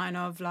clear sign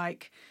of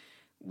like,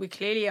 we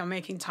clearly are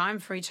making time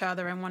for each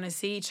other and want to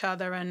see each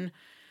other and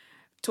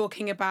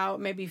talking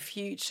about maybe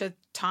future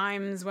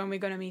times when we're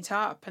going to meet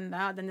up and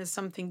that, then there's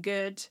something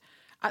good.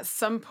 At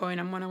some point,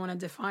 I'm going to want to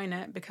define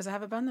it because I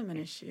have abandonment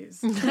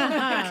issues.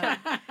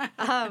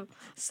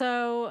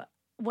 So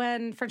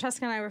when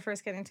Francesca and I were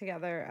first getting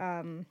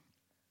together,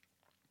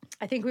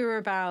 I think we were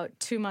about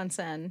 2 months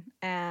in,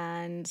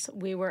 and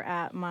we were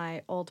at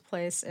my old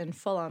place in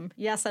Fulham.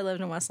 Yes, I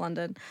lived in West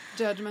London.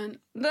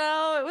 Judgment.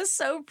 No, it was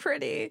so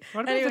pretty.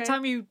 What about the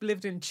time you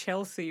lived in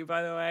Chelsea,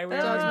 by the way? We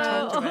haven't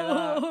talked about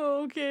that.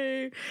 Oh,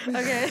 okay.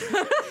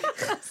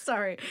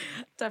 Sorry.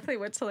 Definitely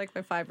went to like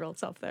my 5-year-old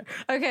self there.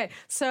 Okay,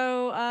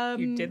 so...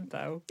 you did,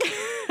 though.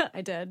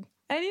 I did.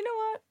 And you know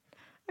what?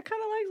 I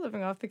kind of like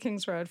living off the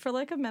King's Road for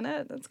like a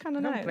minute. That's kind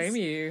of nice. I don't blame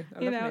you.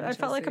 I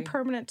felt like a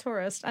permanent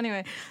tourist.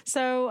 Anyway,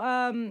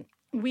 so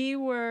we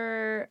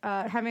were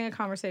having a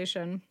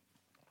conversation,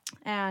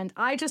 and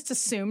I just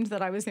assumed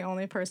that I was the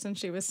only person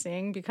she was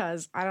seeing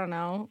because, I don't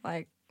know,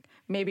 like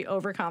maybe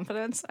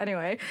overconfidence.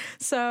 Anyway,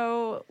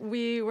 so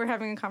we were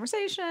having a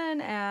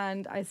conversation,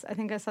 and I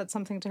think I said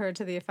something to her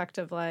to the effect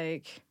of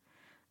like,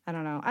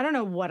 I don't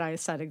know what I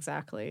said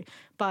exactly,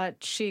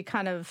 but she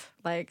kind of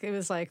like, it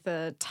was like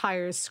the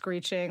tires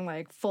screeching,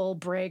 like full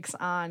brakes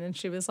on. And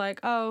she was like,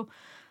 oh,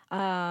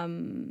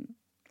 I'm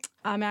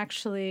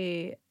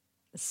actually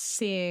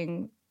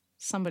seeing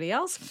somebody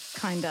else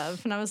kind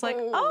of. And I was like,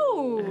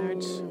 oh,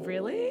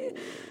 really?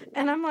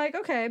 And I'm like,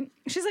 okay.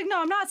 She's like,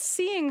 no, I'm not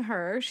seeing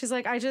her. She's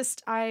like,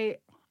 I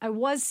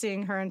was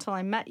seeing her until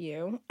I met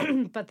you,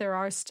 but there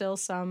are still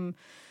some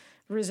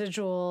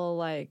residual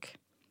like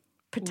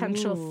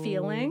potential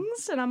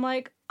feelings. And I'm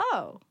like,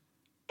 oh,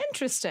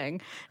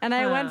 interesting. And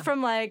I went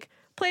from like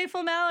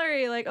playful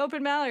Mallory, like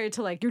open Mallory,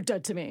 to like, you're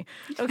dead to me.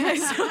 Okay.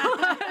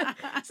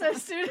 So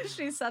as soon as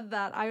she said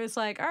that, I was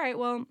like, all right,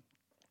 well,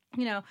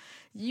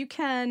 you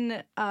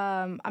can,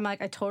 I'm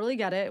like, I totally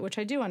get it, which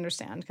I do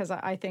understand, because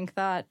I think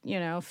that,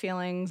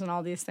 feelings and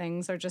all these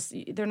things are just,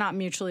 they're not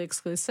mutually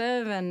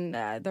exclusive, and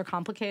they're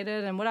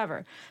complicated and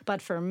whatever.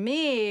 But for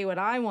me, what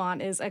I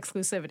want is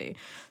exclusivity.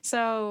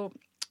 So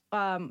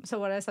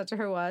what I said to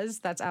her was,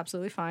 that's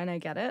absolutely fine. I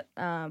get it.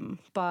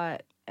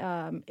 But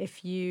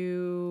if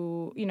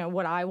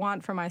what I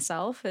want for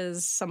myself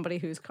is somebody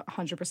who's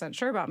 100%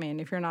 sure about me.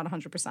 And if you're not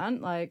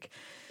 100%, like,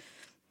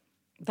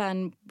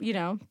 then,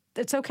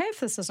 it's okay if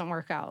this doesn't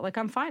work out. Like,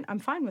 I'm fine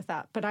with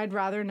that. But I'd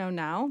rather know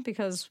now,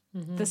 because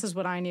this is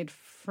what I need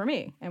for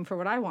me and for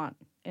what I want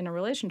in a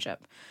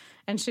relationship.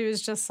 And she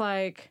was just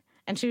like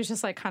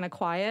kind of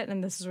quiet,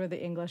 and this is where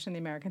the English and the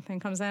American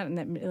thing comes in,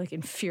 and it like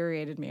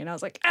infuriated me. And I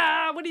was like,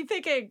 what are you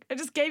thinking? I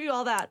just gave you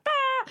all that.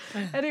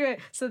 Anyway,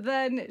 so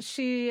then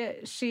she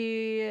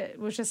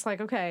was just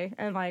like, okay,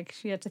 and like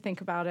she had to think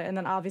about it. And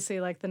then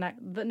obviously like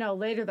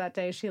later that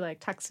day, she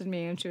like texted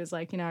me, and she was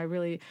like,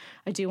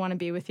 I do want to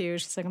be with you.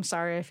 She's like, I'm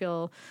sorry, I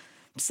feel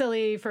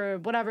silly for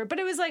whatever. But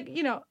it was like,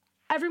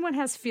 everyone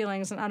has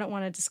feelings, and I don't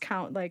want to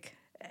discount like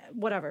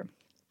whatever.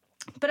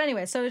 But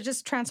anyway, so it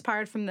just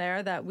transpired from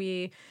there that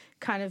we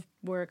kind of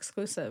were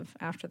exclusive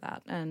after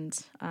that. And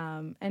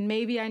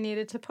maybe I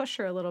needed to push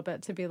her a little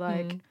bit to be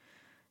like,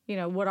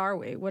 what are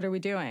we? What are we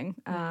doing?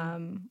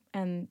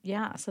 And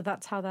yeah, so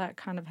that's how that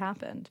kind of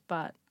happened.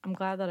 But I'm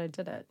glad that I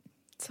did it.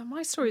 So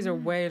my stories are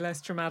way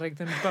less dramatic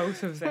than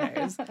both of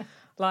theirs.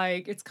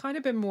 Like, it's kind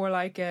of been more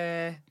like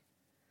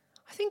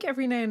I think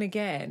every now and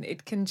again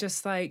it can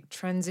just like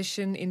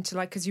transition into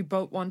like, because you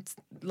both want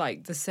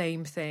like the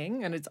same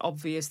thing, and it's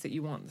obvious that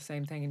you want the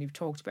same thing, and you've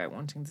talked about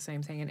wanting the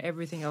same thing, and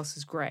everything else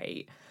is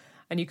great.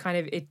 And you kind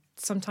of,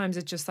 sometimes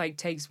it just like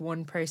takes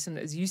one person,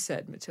 as you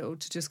said, Matilda,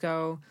 to just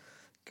go,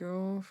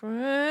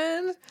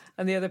 girlfriend,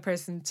 and the other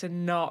person to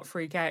not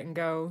freak out and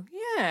go,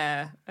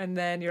 yeah. And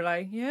then you're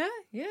like, yeah.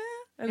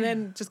 And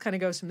then just kind of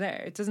goes from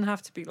there. It doesn't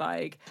have to be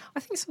like, I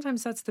think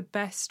sometimes that's the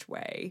best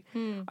way.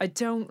 I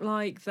don't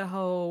like the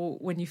whole,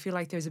 when you feel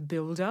like there's a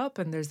build up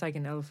and there's like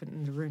an elephant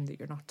in the room that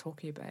you're not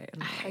talking about.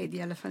 And I hate the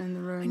elephant in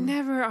the room.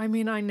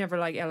 I never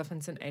like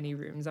elephants in any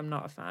rooms. I'm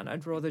not a fan.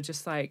 I'd rather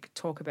just like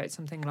talk about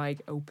something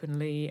like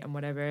openly and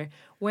whatever.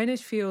 When it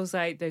feels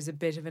like there's a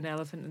bit of an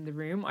elephant in the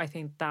room, I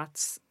think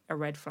that's a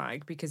red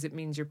flag, because it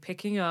means you're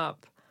picking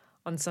up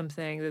on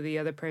something that the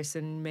other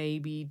person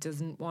maybe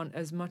doesn't want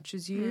as much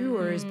as you,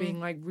 or is being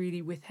like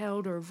really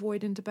withheld or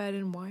avoidant about it,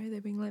 and why are they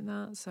being like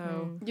that?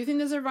 So do you think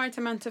there's a right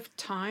amount of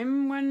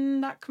time when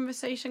that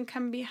conversation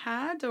can be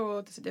had,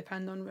 or does it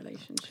depend on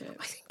relationship?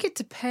 I think it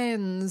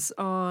depends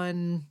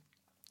on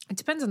It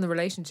depends on the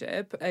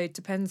relationship. It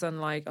depends on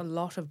like a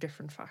lot of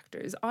different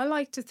factors. I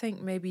like to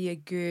think maybe a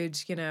good,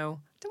 I don't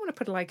want to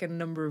put like a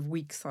number of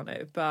weeks on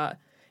it, but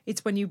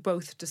it's when you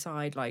both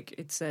decide like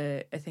it's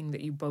a thing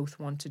that you both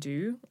want to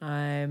do,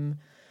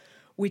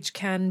 which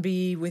can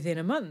be within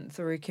a month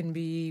or it can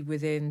be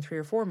within 3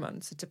 or 4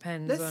 months. It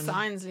depends There's on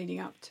signs leading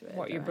up to it.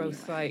 what you're though,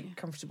 both anyway. like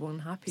comfortable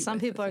and happy Some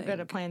with, people I are good at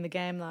think. playing the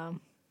game, though.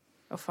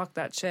 Oh, fuck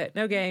that shit.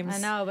 No games. I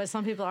know, but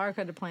some people are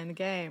good at playing the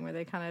game where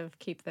they kind of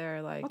keep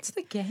their, like... What's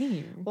the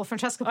game? Well,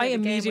 Francesca I played the game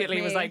with immediately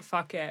me. was like,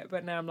 fuck it.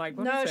 But now I'm like,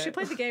 what No, is she it?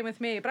 played the game with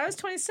me, but I was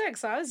 26,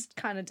 so I was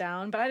kind of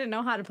down. But I didn't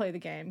know how to play the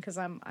game because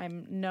I'm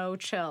no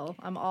chill.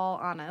 I'm all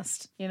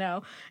honest,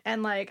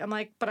 And like I'm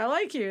like, but I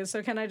like you,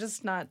 so can I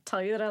just not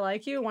tell you that I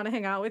like you? Want to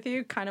hang out with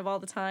you, kind of all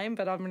the time,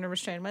 but I'm going to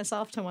restrain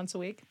myself to once a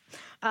week.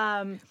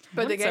 But the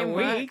Once a game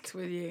week. worked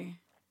with you.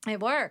 It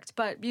worked,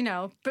 but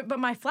but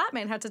my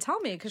flatmate had to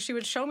tell me because she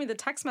would show me the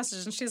text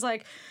message and she's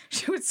like,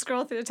 she would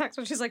scroll through the text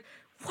and she's like,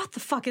 what the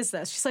fuck is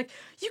this? She's like,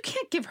 you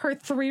can't give her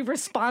 3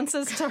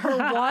 responses to her 1.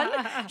 She's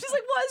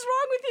like, what is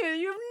wrong with you?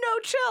 You have no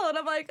chill. And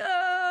I'm like,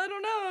 I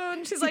don't know.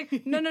 And she's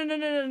like,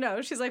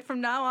 no. She's like,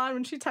 from now on,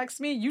 when she texts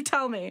me, you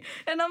tell me.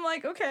 And I'm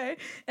like, okay.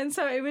 And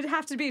so it would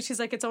have to be, she's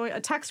like, it's only a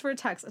text for a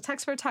text, a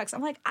text for a text.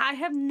 I'm like, I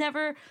have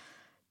never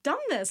done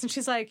this. And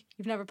she's like,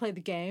 you've never played the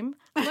game?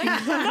 I'm like,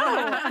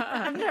 no,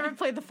 I've never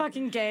played the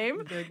fucking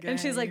game. And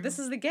she's like, this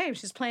is the game.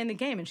 She's playing the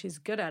game and she's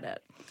good at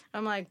it.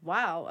 I'm like,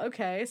 wow,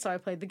 okay. So I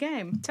played the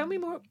game. Tell me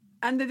more.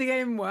 And did the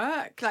game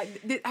work?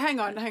 Like, hang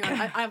on.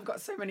 I've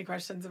got so many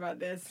questions about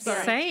this.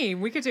 Sorry.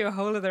 Same. We could do a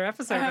whole other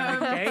episode on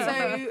the game.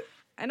 So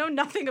I know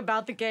nothing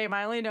about the game.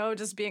 I only know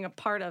just being a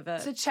part of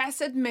it. So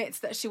Chess admits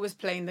that she was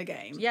playing the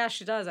game. Yeah,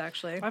 she does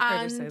actually. I've heard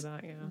her And say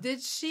that, yeah.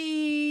 Did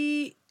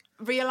she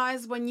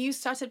realize when you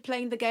started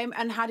playing the game,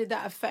 and how did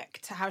that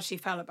affect how she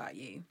felt about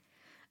you?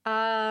 Did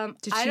I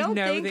she don't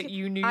know think, that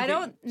you knew I that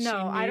don't she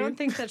know. I knew? don't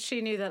think that she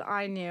knew that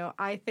I knew.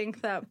 I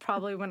think that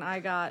probably when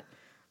I got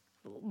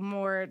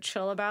more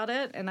chill about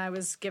it and I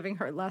was giving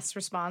her less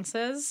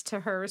responses to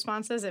her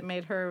responses, it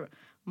made her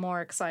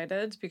more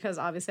excited because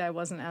obviously I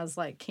wasn't as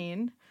like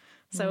keen.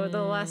 So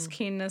the less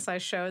keenness I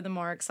showed, the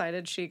more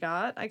excited she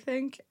got, I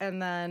think.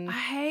 And then I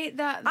hate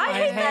that. I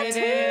hate that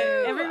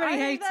too. Everybody I hate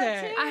hates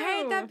that it. too. I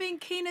hate that being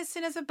keen as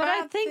seen as a But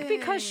bad I think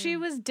because she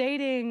thing. was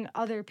dating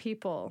other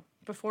people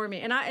before me,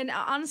 and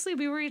honestly,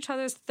 we were each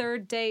other's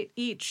 3rd date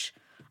each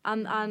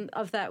on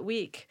of that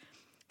week.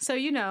 So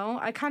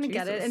I kind of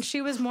get it. Jesus. And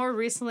she was more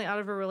recently out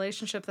of a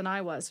relationship than I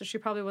was, so she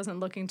probably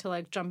wasn't looking to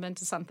like jump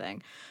into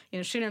something.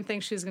 She didn't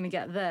think she was going to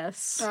get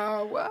this.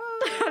 Oh, what?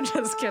 I'm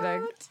just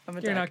kidding. I'm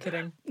a You're dick. not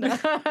kidding. You're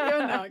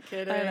not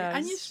kidding. I know,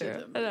 And you it's true.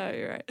 shouldn't. I know,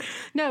 you're right.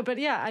 No, but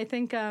yeah, I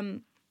think,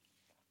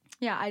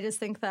 I just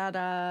think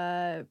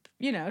that,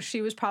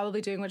 she was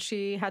probably doing what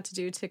she had to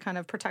do to kind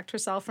of protect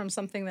herself from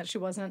something that she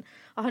wasn't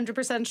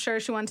 100%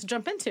 sure she wanted to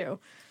jump into.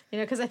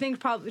 Because I think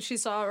probably she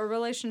saw a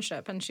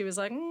relationship and she was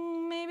like,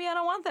 maybe I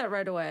don't want that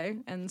right away.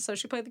 And so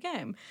she played the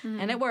game.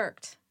 And it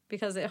worked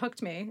because it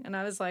hooked me. And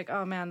I was like,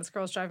 oh, man, this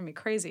girl's driving me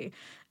crazy.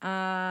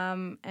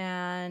 And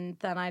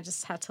then I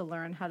just had to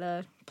learn how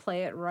to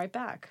play it right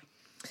back.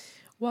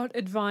 What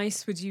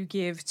advice would you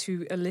give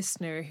to a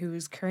listener who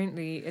is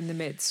currently in the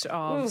midst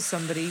of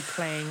somebody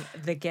playing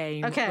the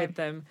game with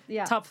them?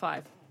 Yeah. Top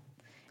 5.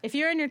 If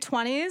you're in your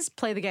 20s,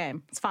 play the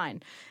game. It's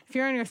fine. If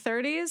you're in your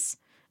 30s,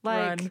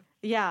 Run.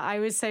 yeah, I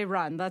would say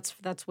run. That's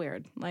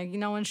weird. Like,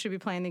 no one should be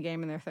playing the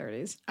game in their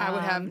 30s. I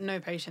would have no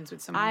patience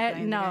with someone playing the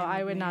game I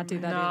with would me. not do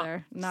that Not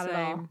either. Not at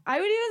all. same. I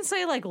would even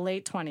say like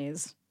late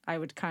 20s. I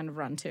would kind of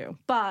run too,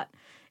 but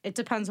it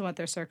depends on what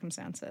their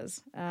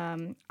circumstances.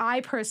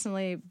 I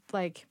personally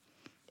like,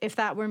 if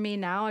that were me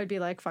now, I'd be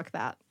like, fuck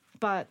that.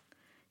 But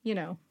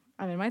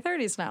I'm in my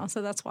 30s now,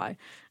 so that's why.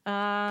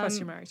 Plus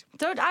you're married.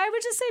 I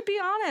would just say be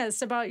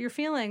honest about your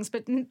feelings,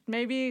 but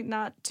maybe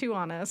not too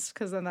honest,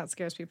 because then that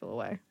scares people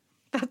away.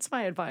 That's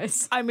my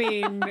advice. I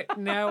mean,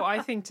 no, I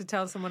think to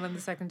tell someone on the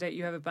second date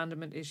you have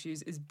abandonment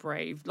issues is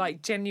brave.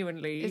 Like,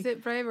 genuinely. Is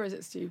it brave or is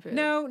it stupid?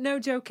 No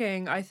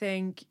joking. I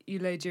think you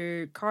laid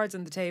your cards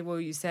on the table.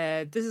 You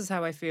said, this is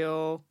how I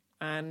feel.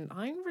 And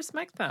I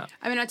respect that.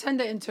 I mean, I turned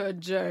it into a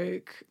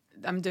joke.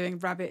 I'm doing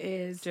rabbit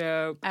ears.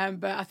 Joke.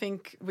 But I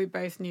think we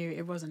both knew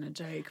it wasn't a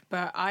joke.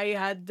 But I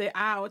had the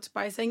out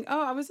by saying,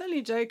 oh, I was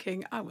only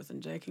joking. I wasn't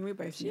joking. We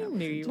both knew. I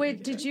wasn't you.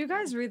 Wait, did you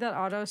guys read that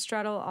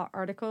Autostraddle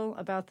article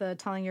about the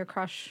telling your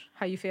crush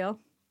how you feel?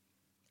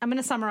 I'm going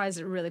to summarize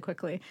it really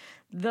quickly.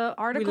 The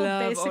article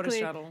love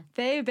basically, Autostraddle.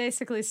 they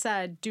basically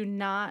said, do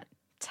not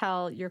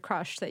tell your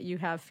crush that you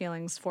have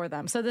feelings for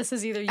them. So this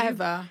is either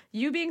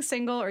you being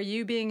single or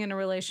you being in a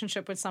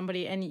relationship with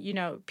somebody,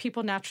 and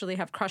people naturally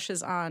have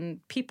crushes on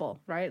people,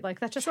 right? Like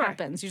that just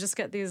happens. You just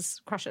get these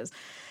crushes.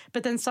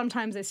 But then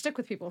sometimes they stick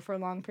with people for a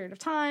long period of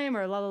time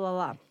or la la la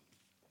la.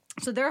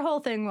 So their whole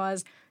thing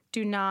was,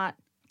 do not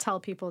tell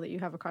people that you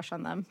have a crush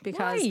on them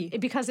Why?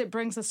 because it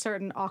brings a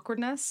certain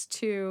awkwardness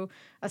to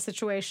a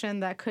situation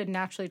that could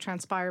naturally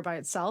transpire by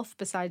itself,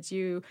 besides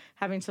you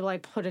having to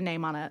like put a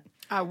name on it.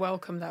 I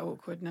welcome that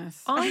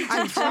awkwardness.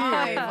 I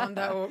thrive on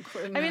that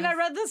awkwardness. I mean, I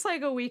read this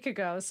like a week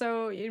ago,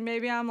 so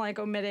maybe I'm like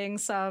omitting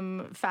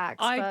some facts.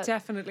 I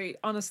definitely,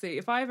 honestly,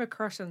 if I have a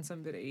crush on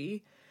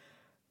somebody,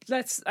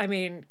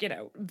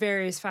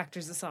 various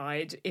factors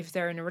aside, if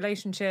they're in a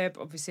relationship,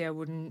 obviously I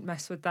wouldn't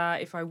mess with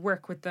that. If I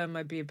work with them,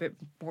 I'd be a bit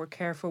more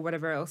careful,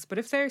 whatever else. But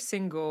if they're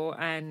single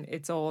and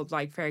it's all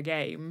like fair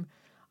game,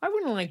 I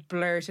wouldn't like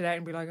blurt it out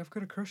and be like, I've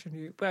got a crush on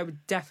you. But I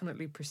would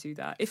definitely pursue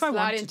that if I slide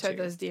wanted into to.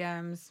 those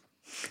DMs.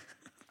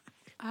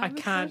 I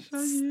can't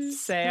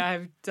say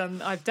I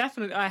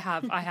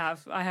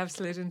have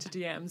slid into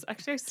DMs.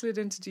 Actually, I slid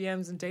into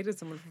DMs and dated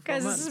someone for 4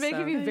 Guys, months. this is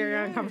making so. me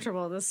very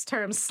uncomfortable. This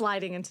term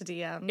 "sliding into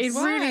DMs." It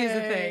really is a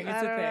thing. I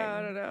It's a don't thing. know,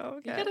 I don't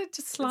know. You Okay. gotta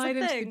just slide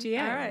into thing. the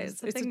DMs. All right,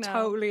 it's a it's thing now.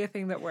 totally a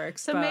thing that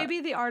works. So but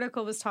maybe the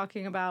article was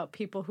talking about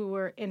people who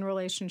were in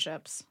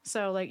relationships.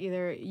 So like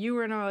either you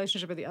were in a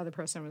relationship or the other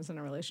person was in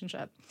a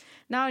relationship.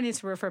 Now I need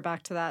to refer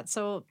back to that.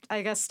 So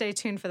I guess stay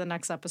tuned for the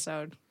next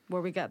episode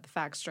where we get the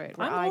facts straight.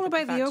 where I'm I all get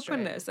about the facts straight.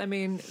 openness. I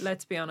mean,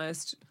 let's be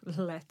honest.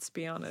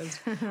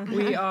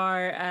 We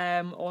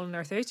are all in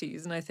our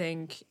 30s, and I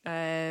think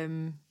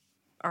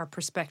our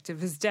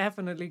perspective is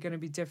definitely going to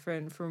be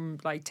different from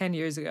like 10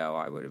 years ago.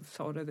 I would have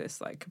thought of this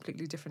like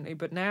completely differently,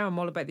 but now I'm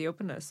all about the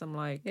openness. I'm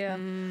like, Yeah.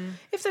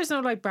 if there's no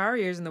like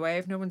barriers in the way,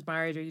 if no one's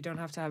married or you don't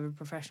have to have a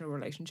professional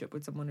relationship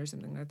with someone or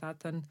something like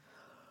that, then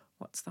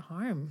what's the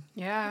harm?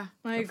 Yeah,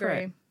 I Go for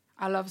agree. it.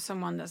 I love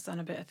someone that's done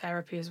a bit of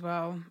therapy as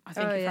well. I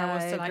think Oh, if yeah, I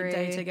was I to like agree.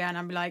 date again,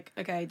 I'd be like,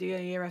 okay, do a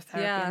year of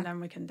therapy Yeah. and then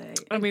we can date.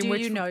 I mean, Do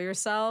which you know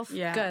yourself?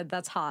 Yeah. Good.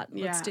 That's hot.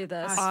 Let's Yeah. do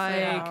this. I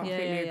Yeah.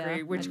 completely Yeah, yeah, agree.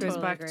 yeah. Which I goes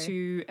totally back agree.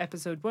 to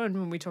episode 1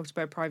 when we talked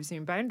about privacy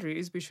and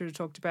boundaries. We should have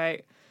talked about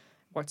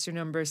what's your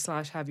number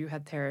 / have you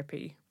had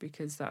therapy,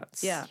 because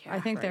that's Yeah,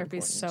 I think very therapy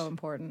is so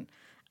important.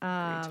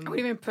 I would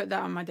even put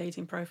that on my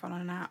dating profile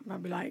on an app.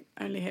 I'd be like,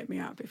 only hit me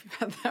up if you've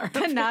had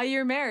therapy. And now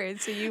you're married,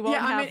 so you won't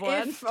have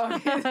one. If,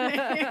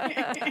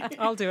 obviously.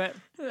 I'll do it.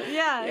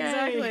 Yeah,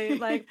 exactly.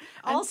 Like,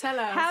 And also tell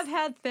us. have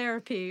had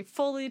therapy,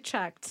 fully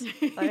checked,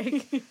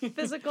 like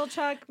physical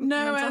check,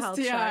 No mental health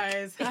check.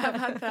 STIs. Have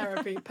had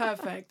therapy.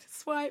 Perfect.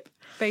 Swipe.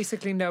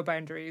 Basically, no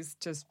boundaries.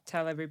 Just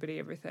tell everybody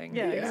everything.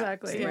 Yeah,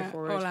 exactly. Yeah,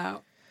 Straightforward. all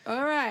out.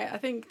 All right. I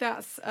think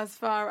that's as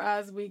far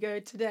as we go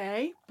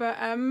today. But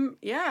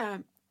yeah,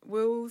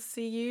 we'll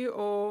see you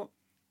or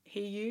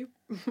hear you.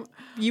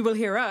 You will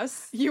hear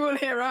us. You will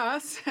hear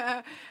us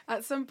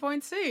at some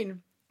point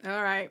soon.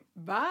 All right.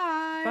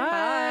 Bye. Bye.